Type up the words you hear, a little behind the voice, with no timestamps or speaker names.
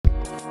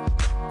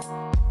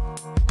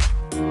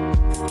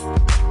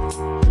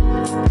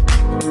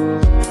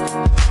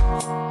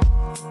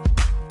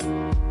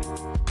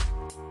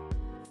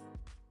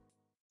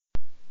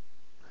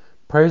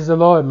Praise the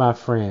Lord, my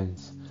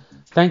friends.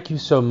 Thank you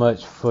so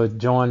much for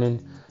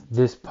joining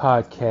this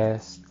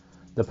podcast,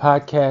 the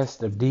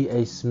podcast of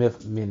D.A.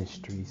 Smith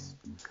Ministries.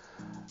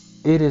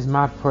 It is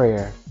my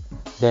prayer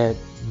that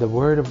the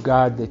Word of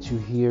God that you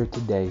hear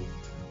today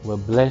will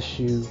bless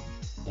you,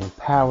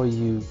 empower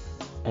you,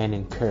 and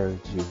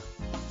encourage you.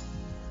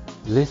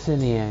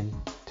 Listen in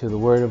to the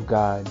Word of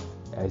God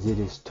as it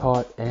is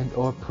taught and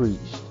or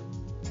preached,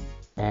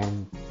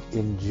 and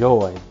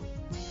enjoy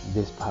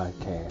this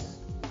podcast.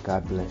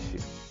 God bless you.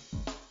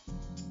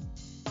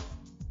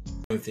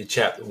 Timothy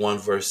chapter 1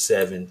 verse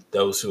 7,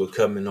 those who are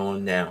coming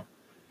on now.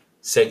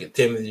 2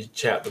 Timothy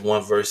chapter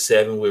 1 verse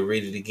 7, we'll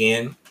read it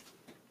again.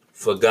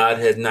 For God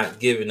has not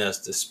given us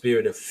the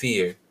spirit of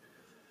fear,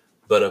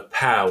 but of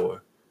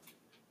power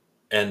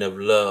and of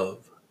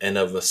love and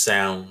of a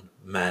sound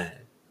mind.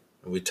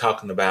 And we're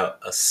talking about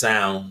a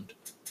sound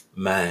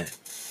mind.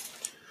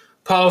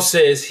 Paul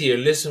says here,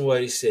 listen what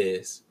he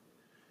says.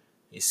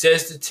 He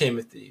says to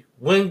Timothy,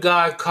 when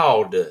God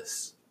called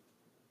us,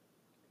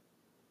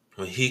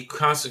 when he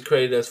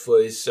consecrated us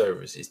for his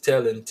service, he's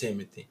telling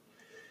Timothy,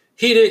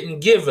 he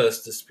didn't give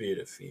us the spirit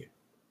of fear.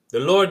 The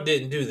Lord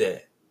didn't do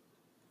that.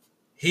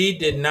 He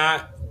did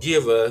not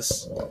give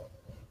us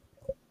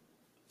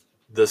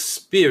the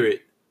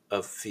spirit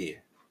of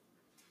fear.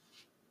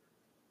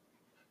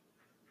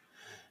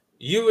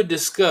 You would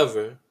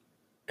discover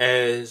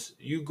as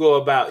you go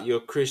about your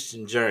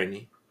Christian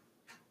journey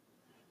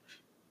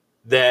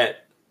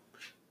that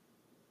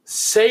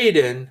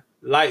Satan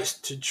likes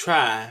to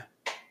try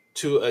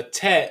to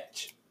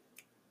attach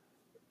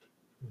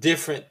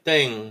different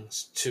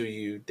things to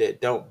you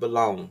that don't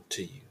belong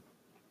to you.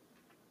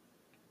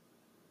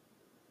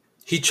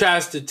 He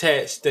tries to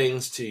attach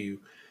things to you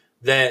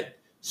that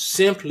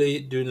simply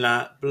do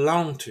not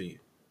belong to you.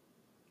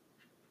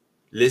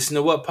 Listen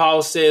to what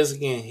Paul says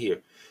again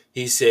here.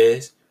 He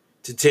says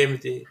to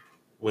Timothy,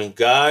 when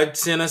God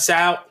sent us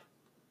out,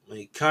 when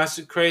he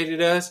consecrated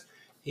us,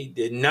 he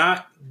did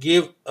not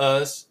give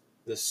us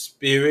the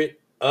spirit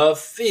of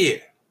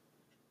fear.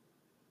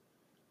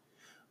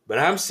 But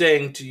I'm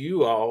saying to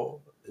you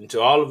all, and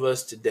to all of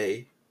us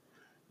today,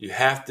 you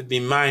have to be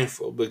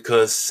mindful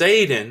because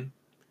Satan,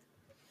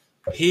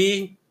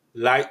 he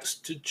likes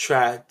to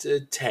try to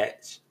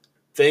attach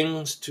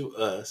things to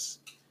us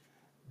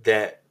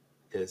that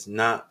does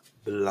not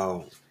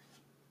belong.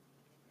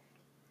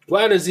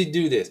 Why does he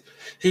do this?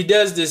 He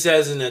does this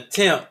as an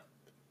attempt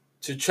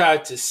to try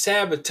to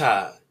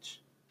sabotage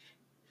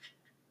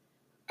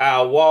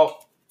our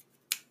walk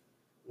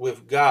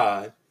with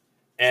God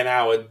and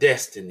our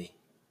destiny.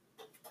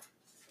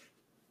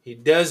 He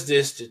does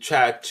this to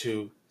try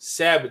to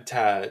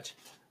sabotage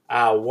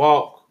our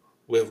walk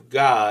with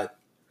God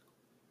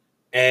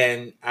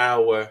and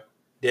our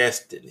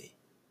destiny.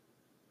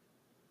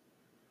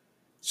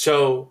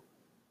 So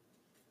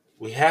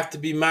we have to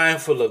be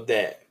mindful of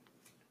that.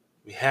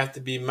 We have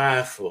to be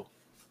mindful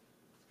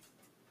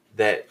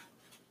that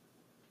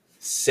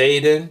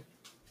Satan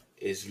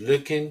is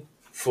looking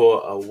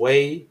for a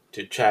way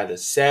to try to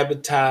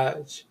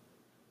sabotage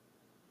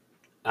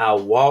our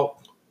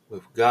walk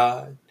with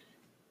God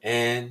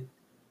and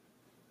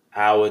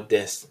our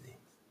destiny.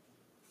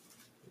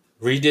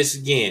 Read this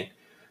again.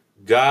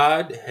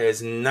 God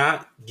has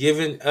not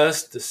given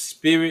us the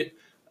spirit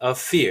of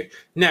fear.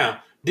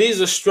 Now,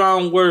 these are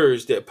strong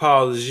words that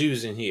Paul is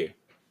using here.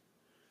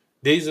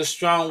 These are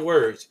strong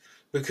words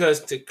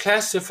because to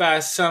classify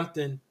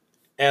something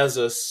as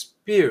a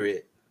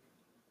spirit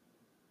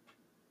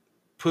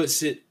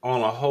puts it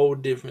on a whole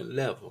different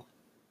level.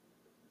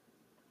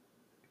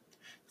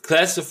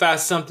 Classify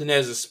something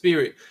as a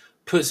spirit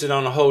puts it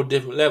on a whole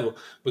different level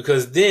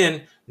because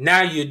then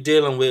now you're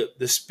dealing with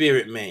the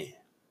spirit man.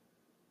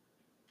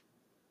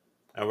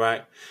 All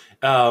right.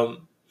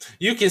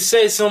 You can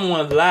say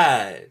someone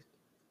lied,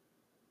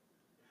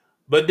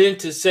 but then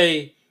to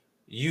say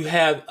you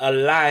have a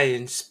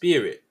lying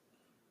spirit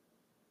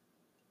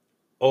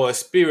or a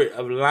spirit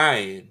of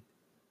lying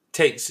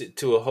takes it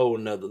to a whole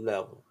nother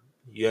level.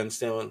 You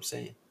understand what I'm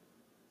saying?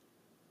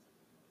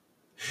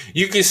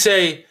 You can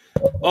say,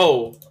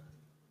 oh,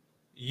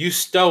 you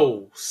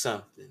stole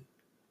something.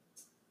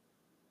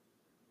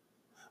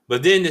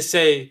 But then to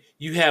say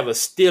you have a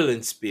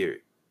stealing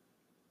spirit,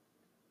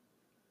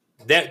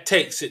 that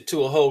takes it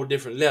to a whole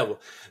different level.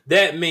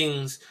 That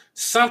means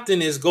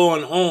something is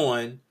going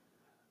on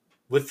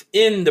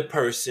within the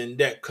person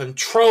that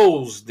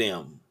controls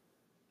them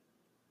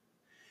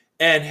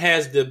and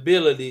has the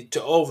ability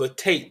to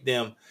overtake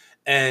them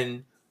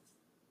and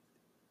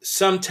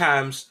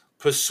sometimes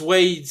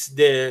persuades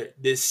their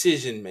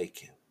decision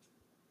making.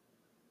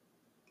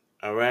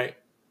 All right.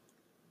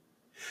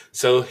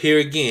 So here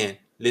again,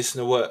 listen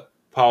to what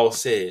Paul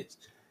says.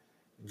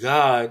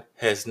 God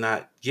has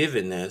not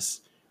given us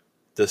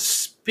the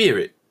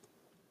spirit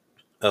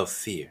of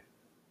fear.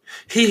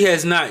 He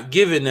has not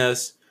given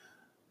us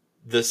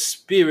the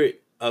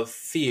spirit of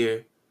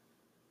fear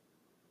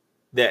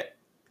that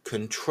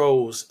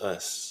controls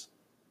us,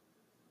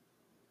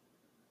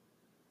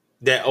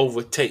 that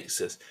overtakes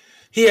us.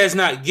 He has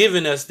not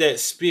given us that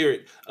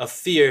spirit of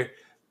fear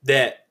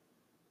that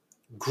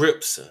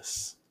grips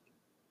us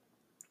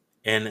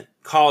and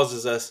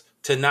causes us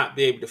to not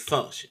be able to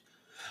function.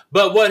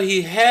 But what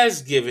he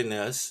has given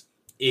us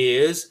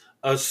is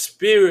a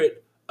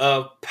spirit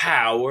of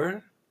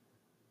power,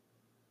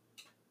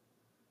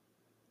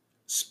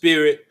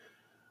 spirit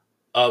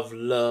of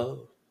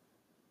love,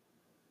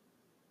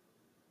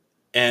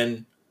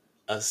 and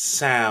a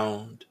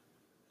sound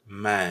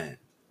mind.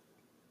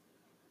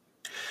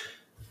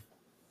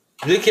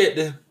 Look at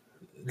the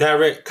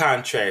direct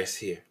contrast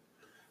here.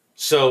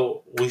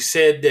 So we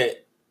said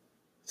that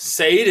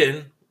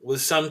Satan will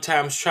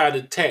sometimes try to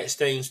attach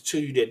things to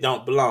you that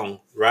don't belong,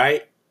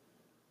 right?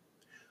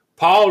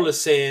 Paul is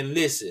saying,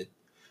 listen,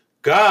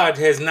 God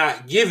has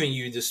not given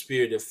you the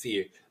spirit of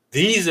fear.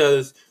 These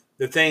are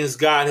the things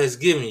God has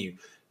given you.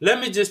 Let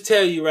me just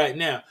tell you right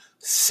now,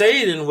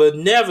 Satan will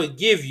never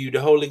give you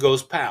the Holy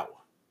Ghost power,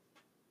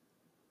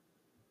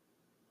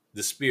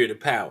 the spirit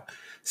of power.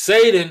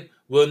 Satan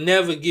will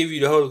never give you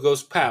the Holy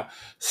Ghost power.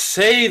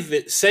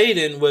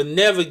 Satan will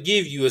never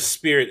give you a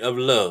spirit of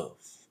love.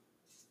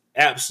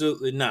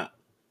 Absolutely not.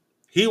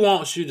 He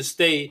wants you to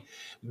stay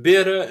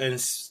bitter and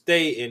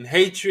stay in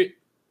hatred.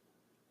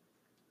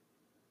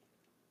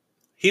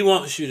 He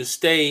wants you to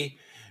stay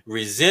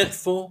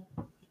resentful.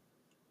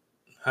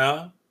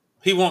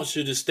 He wants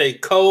you to stay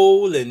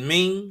cold and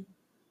mean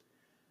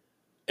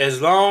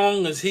as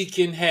long as he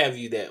can have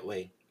you that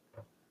way.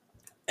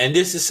 And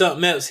this is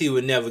something else he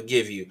will never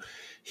give you.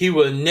 He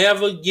will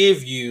never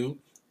give you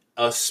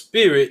a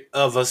spirit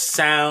of a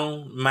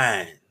sound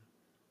mind.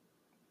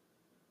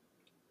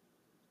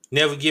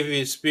 Never give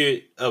you a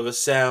spirit of a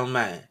sound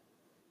mind.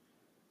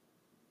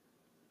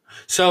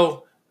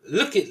 So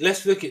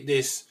let's look at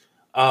this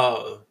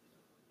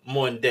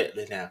more in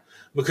depth now,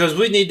 because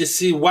we need to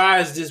see, why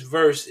is this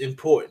verse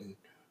important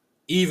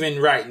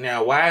even right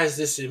now? Why is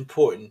this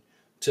important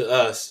to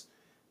us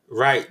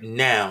right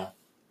now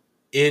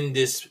at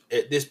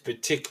this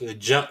particular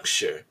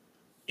juncture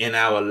in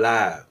our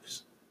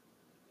lives?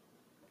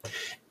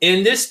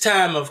 In this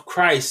time of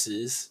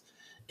crisis,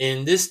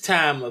 in this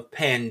time of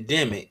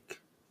pandemic,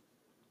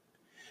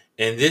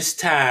 in this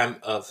time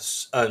of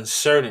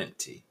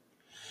uncertainty,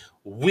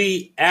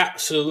 we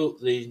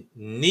absolutely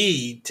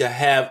need to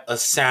have a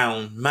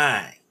sound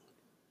mind.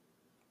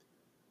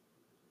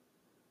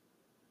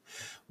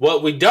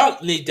 What we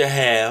don't need to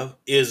have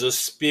is a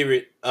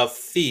spirit of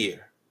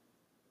fear.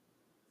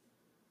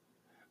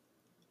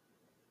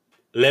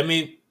 Let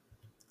me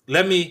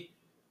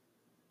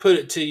put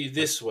it to you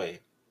this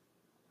way.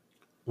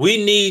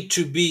 We need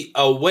to be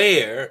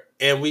aware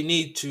and we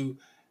need to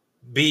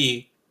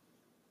be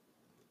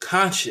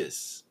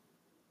conscious,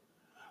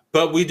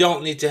 but we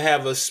don't need to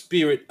have a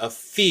spirit of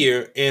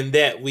fear in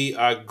that we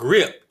are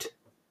gripped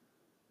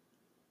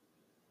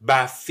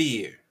by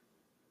fear.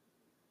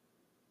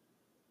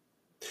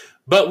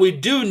 But we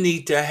do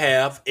need to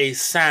have a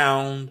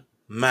sound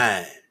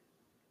mind.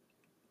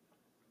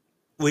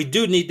 We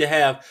do need to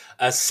have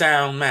a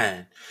sound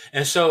mind.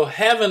 And so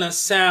having a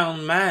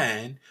sound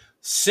mind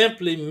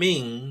simply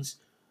means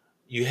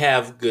you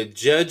have good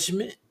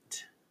judgment.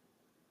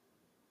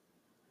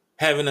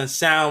 Having a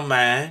sound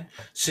mind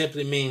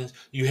simply means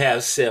you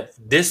have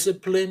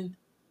self-discipline.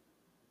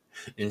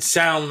 And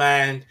sound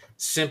mind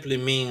simply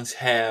means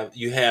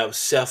you have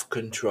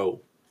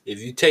self-control. If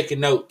you're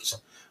taking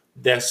notes,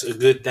 that's a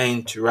good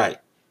thing to write.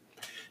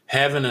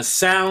 Having a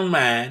sound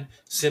mind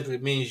simply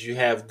means you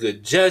have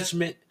good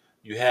judgment,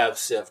 you have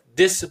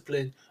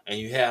self-discipline, and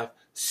you have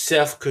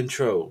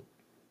self-control.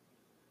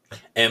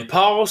 And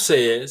Paul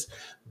says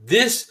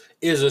this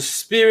is a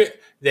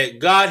spirit that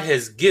God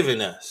has given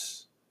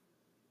us.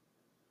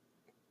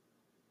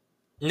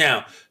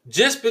 Now,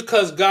 just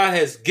because God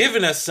has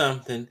given us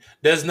something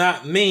does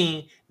not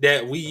mean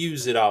that we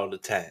use it all the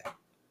time.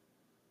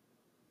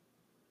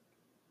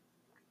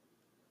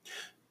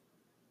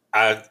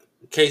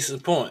 Case in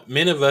point,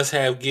 many of us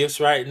have gifts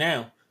right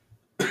now.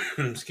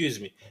 Excuse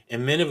me.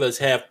 And many of us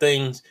have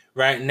things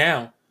right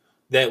now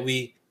that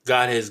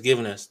God has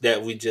given us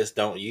that we just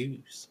don't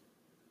use.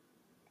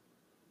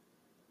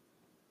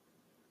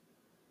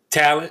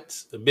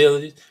 Talents,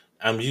 abilities,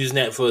 I'm using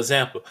that for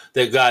example,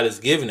 that God has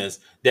given us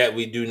that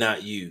we do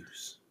not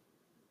use.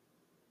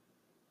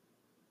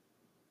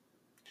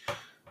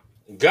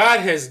 God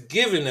has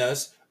given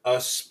us a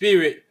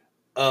spirit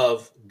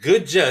of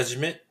good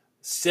judgment,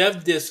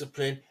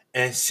 self-discipline,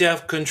 and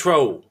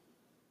self-control.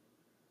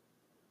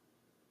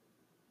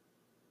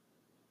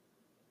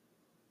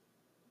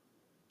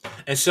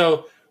 And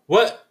so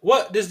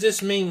what does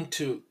this mean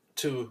to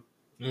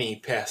me,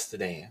 Pastor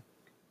Dan?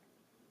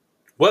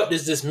 What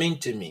does this mean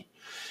to me?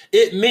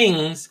 It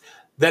means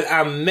that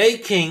I'm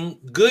making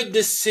good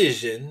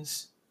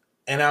decisions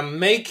and I'm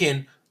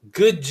making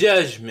good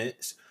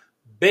judgments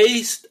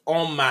based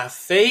on my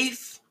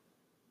faith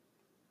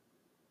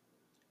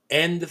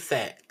and the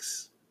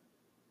facts.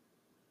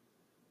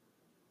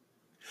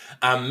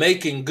 I'm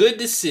making good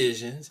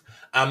decisions.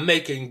 I'm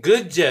making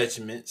good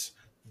judgments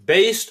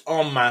based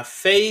on my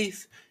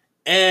faith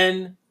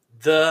and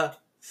the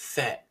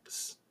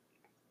facts.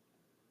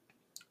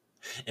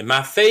 And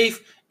my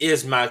faith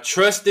is my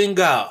trust in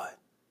God.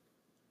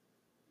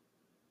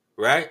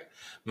 Right?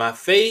 My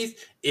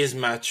faith is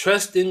my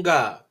trust in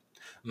God.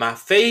 My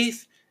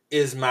faith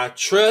is my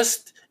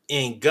trust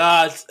in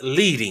God's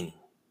leading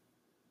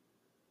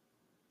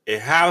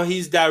and how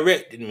he's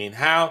directing me and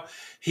how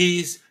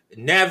he's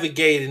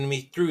navigating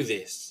me through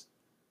this.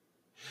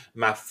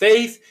 My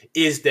faith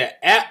is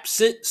the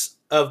absence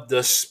of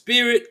the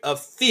spirit of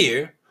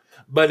fear,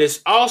 but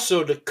it's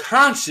also the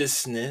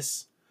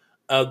consciousness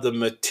of the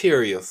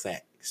material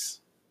facts.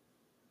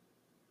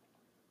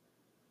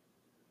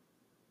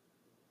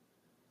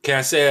 Can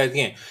I say that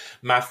again?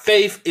 My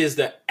faith is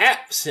the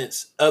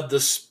absence of the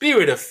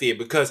spirit of fear,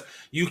 because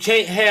you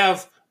can't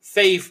have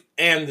faith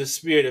and the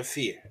spirit of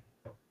fear.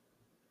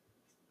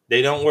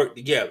 They don't work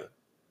together.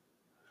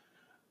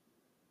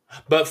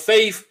 But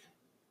faith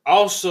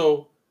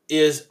also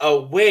is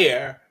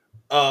aware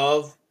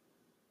of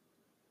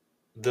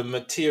the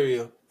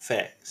material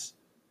facts.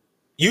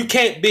 You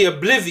can't be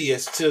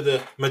oblivious to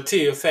the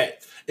material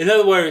facts. In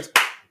other words,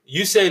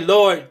 you say,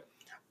 Lord,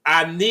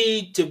 I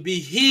need to be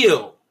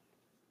healed.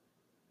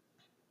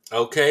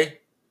 Okay?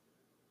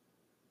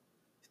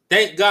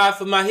 Thank God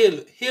for my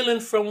healing. Healing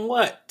from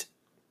what?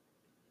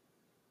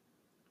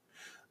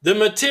 The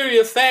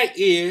material fact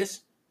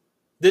is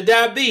the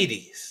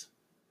diabetes.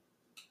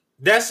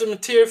 That's a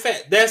material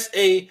fact. That's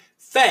a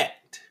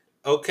fact.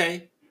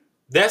 Okay?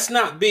 That's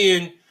not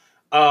being,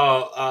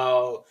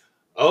 oh,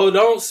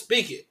 don't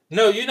speak it.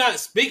 No, you're not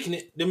speaking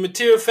it. The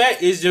material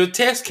fact is your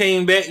test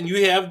came back and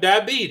you have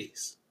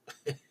diabetes.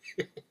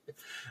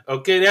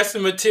 Okay? That's a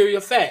material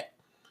fact.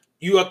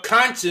 You are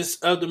conscious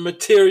of the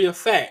material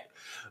fact.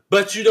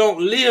 But you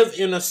don't live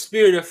in a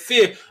spirit of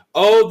fear.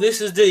 Oh,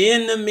 this is the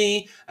end of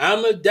me.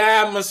 I'm going to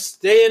die. I'm going to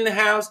stay in the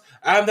house.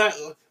 I'm not,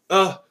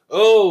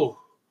 the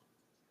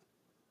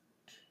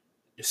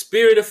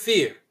spirit of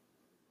fear.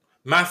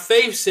 My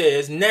faith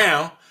says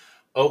now,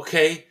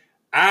 okay,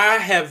 I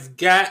have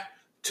got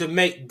to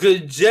make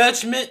good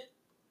judgment.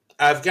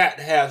 I've got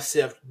to have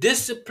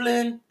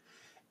self-discipline.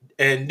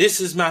 And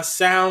this is my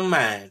sound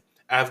mind.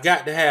 I've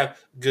got to have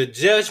good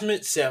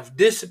judgment,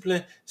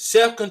 self-discipline,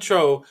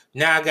 self-control.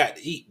 Now I got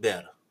to eat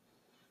better.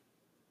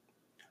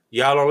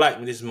 Y'all don't like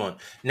me this morning.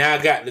 Now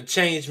I got to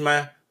change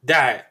my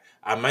diet.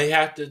 I may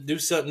have to do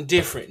something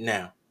different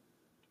now.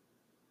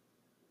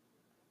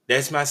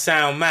 That's my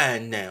sound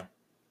mind now.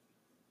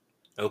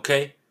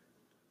 Okay?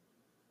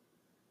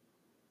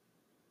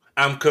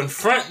 I'm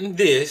confronting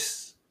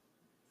this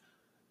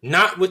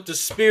not with the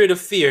spirit of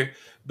fear,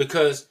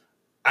 because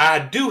I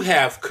do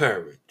have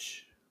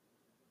courage.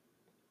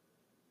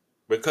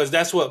 Because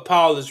that's what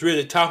Paul is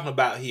really talking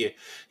about here.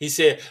 He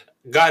said,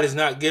 God has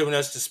not given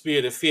us the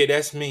spirit of fear.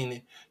 That's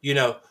meaning,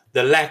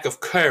 the lack of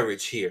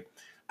courage here.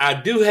 I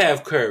do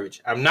have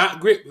courage. I'm not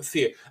gripped with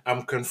fear.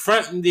 I'm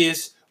confronting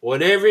this,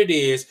 whatever it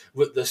is,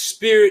 with the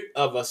spirit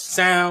of a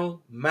sound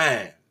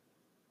mind.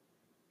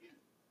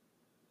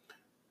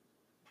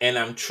 And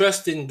I'm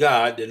trusting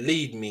God to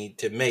lead me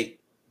to make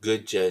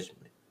good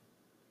judgment.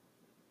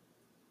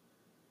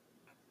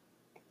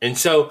 And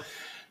so,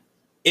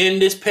 in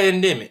this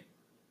pandemic,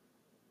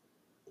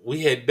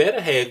 we had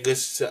better have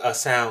a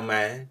sound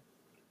mind.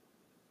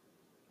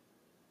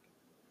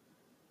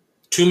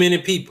 Too many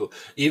people,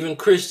 even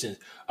Christians,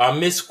 are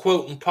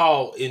misquoting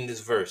Paul in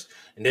this verse.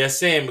 And they're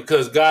saying,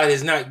 because God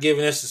has not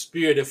given us the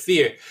spirit of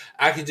fear,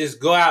 I can just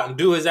go out and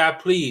do as I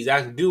please.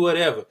 I can do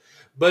whatever.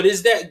 But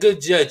is that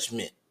good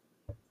judgment?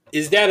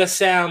 Is that a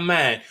sound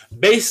mind?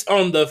 Based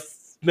on the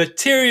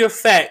material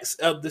facts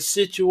of the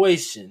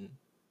situation,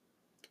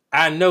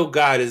 I know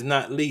God is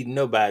not leading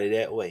nobody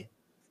that way.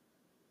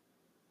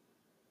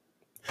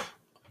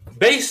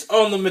 Based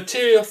on the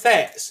material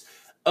facts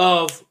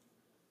of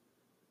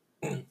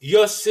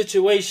your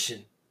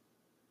situation,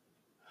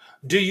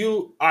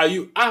 are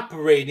you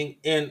operating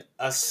in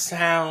a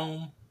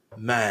sound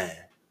mind?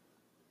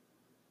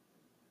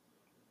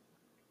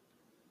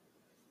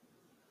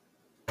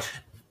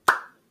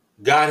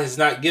 God has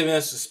not given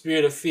us the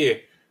spirit of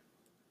fear,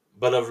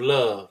 but of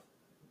love,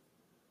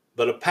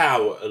 but of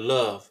power, of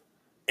love,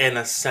 and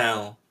a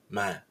sound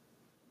mind.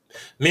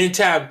 Many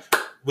times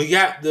we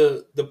got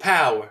the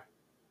power.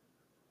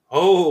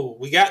 Oh,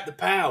 we got the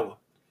power.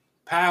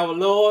 Power,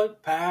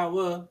 Lord,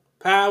 power,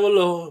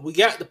 Lord. We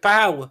got the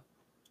power.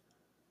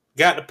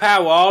 Got the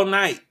power all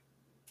night.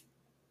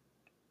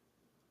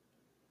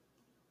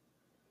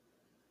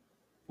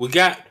 We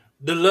got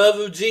the love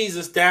of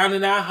Jesus down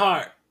in our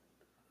heart.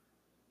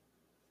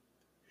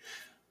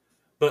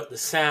 But the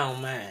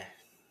sound mind.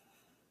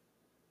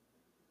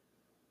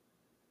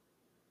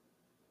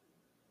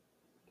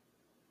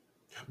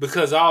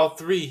 Because all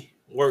three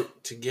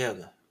work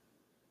together.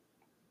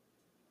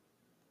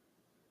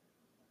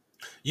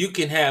 You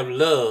can have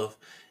love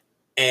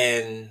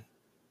and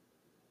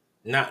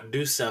not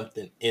do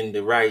something in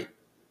the right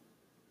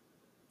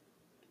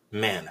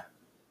manner.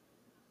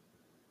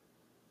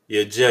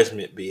 Your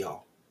judgment be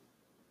off.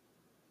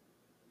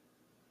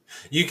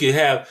 You can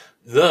have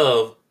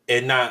love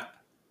and not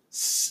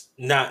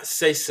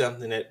say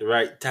something at the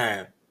right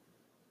time.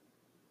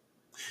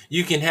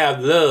 You can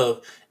have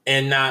love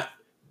and not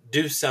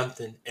do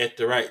something at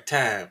the right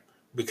time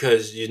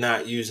because you're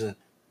not using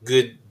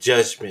good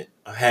judgment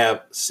or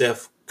have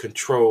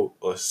self-control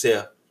or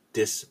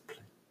self-discipline.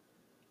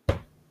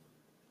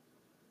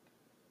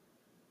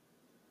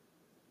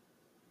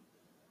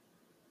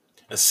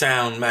 A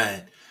sound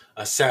mind.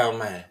 A sound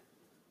mind.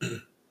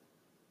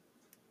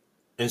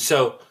 And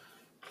so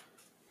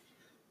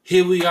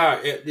here we are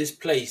at this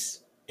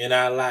place in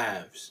our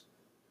lives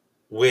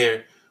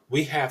where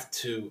we have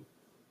to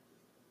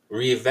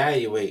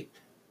reevaluate,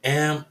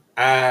 am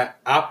I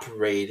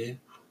operating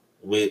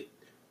with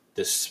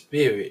the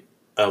spirit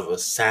of a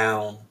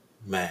sound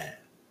mind?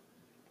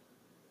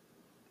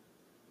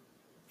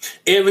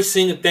 Every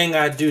single thing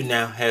I do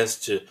now has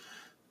to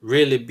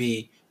really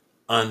be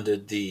under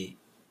the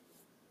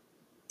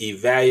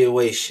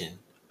evaluation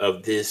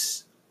of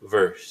this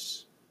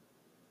verse.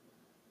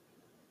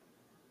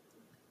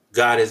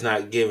 God has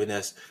not given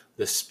us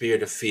the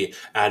spirit of fear.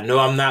 I know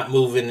I'm not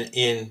moving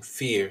in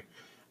fear.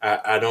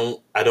 I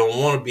don't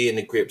want to be in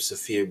the grips of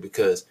fear,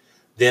 because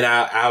then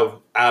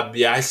I'll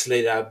be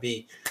isolated. I'll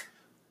be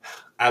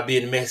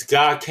in the mess.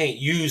 God can't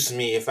use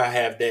me if I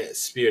have that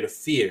spirit of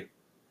fear.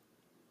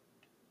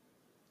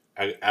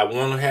 I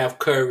want to have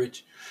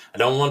courage. I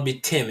don't want to be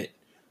timid.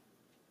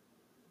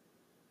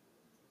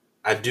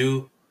 I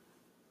do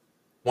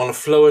want to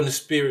flow in the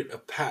spirit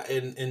of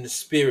in the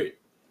spirit,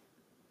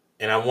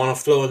 and I want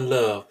to flow in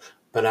love,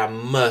 but I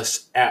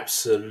must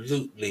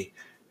absolutely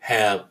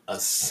have a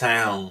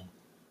sound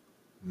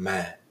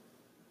mind.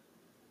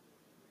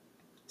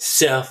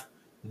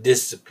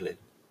 Self-discipline,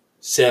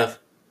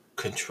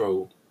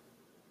 self-control,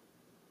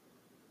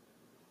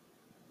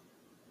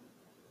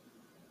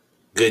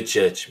 good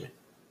judgment.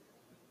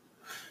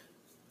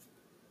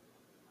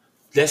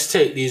 Let's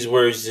take these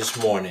words this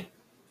morning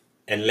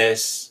and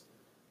let's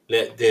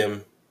let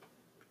them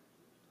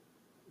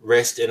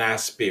rest in our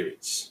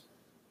spirits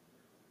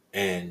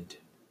and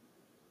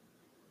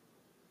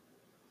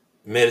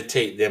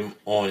meditate them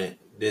on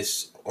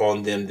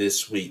them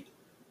this week,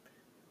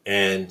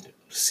 and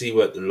see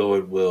what the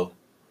Lord will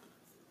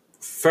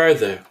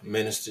further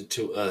minister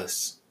to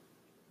us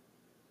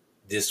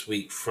this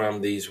week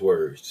from these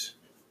words.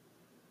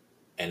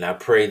 And I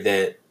pray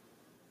that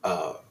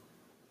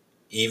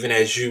even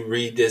as you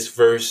read this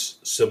verse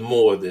some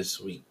more this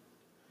week,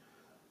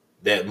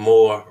 that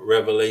more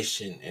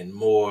revelation and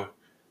more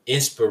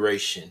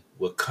inspiration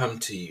will come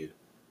to you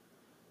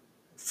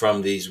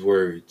from these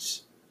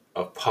words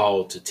of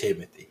Paul to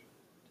Timothy.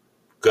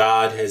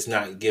 God has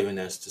not given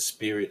us the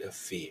spirit of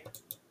fear,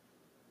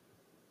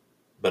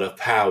 but of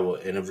power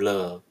and of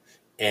love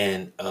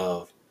and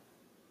of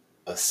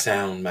a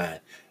sound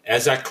mind.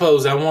 As I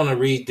close, I want to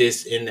read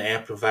this in the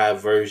Amplified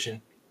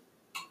Version.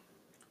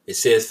 It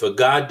says, "For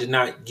God did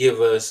not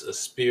give us a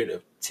spirit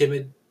of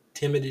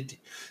timidity,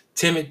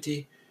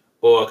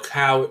 or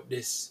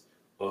cowardice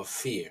or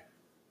fear,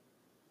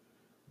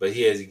 but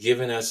He has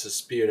given us a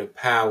spirit of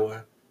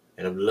power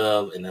and of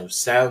love and of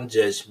sound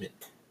judgment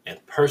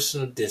and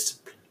personal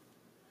discipline,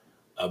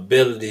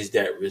 abilities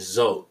that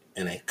result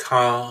in a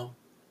calm,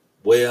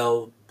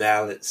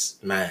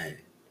 well-balanced mind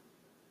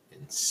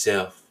and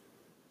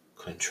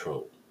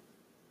self-control."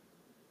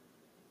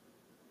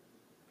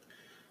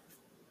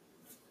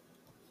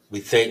 We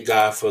thank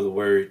God for the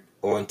word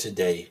on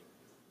today.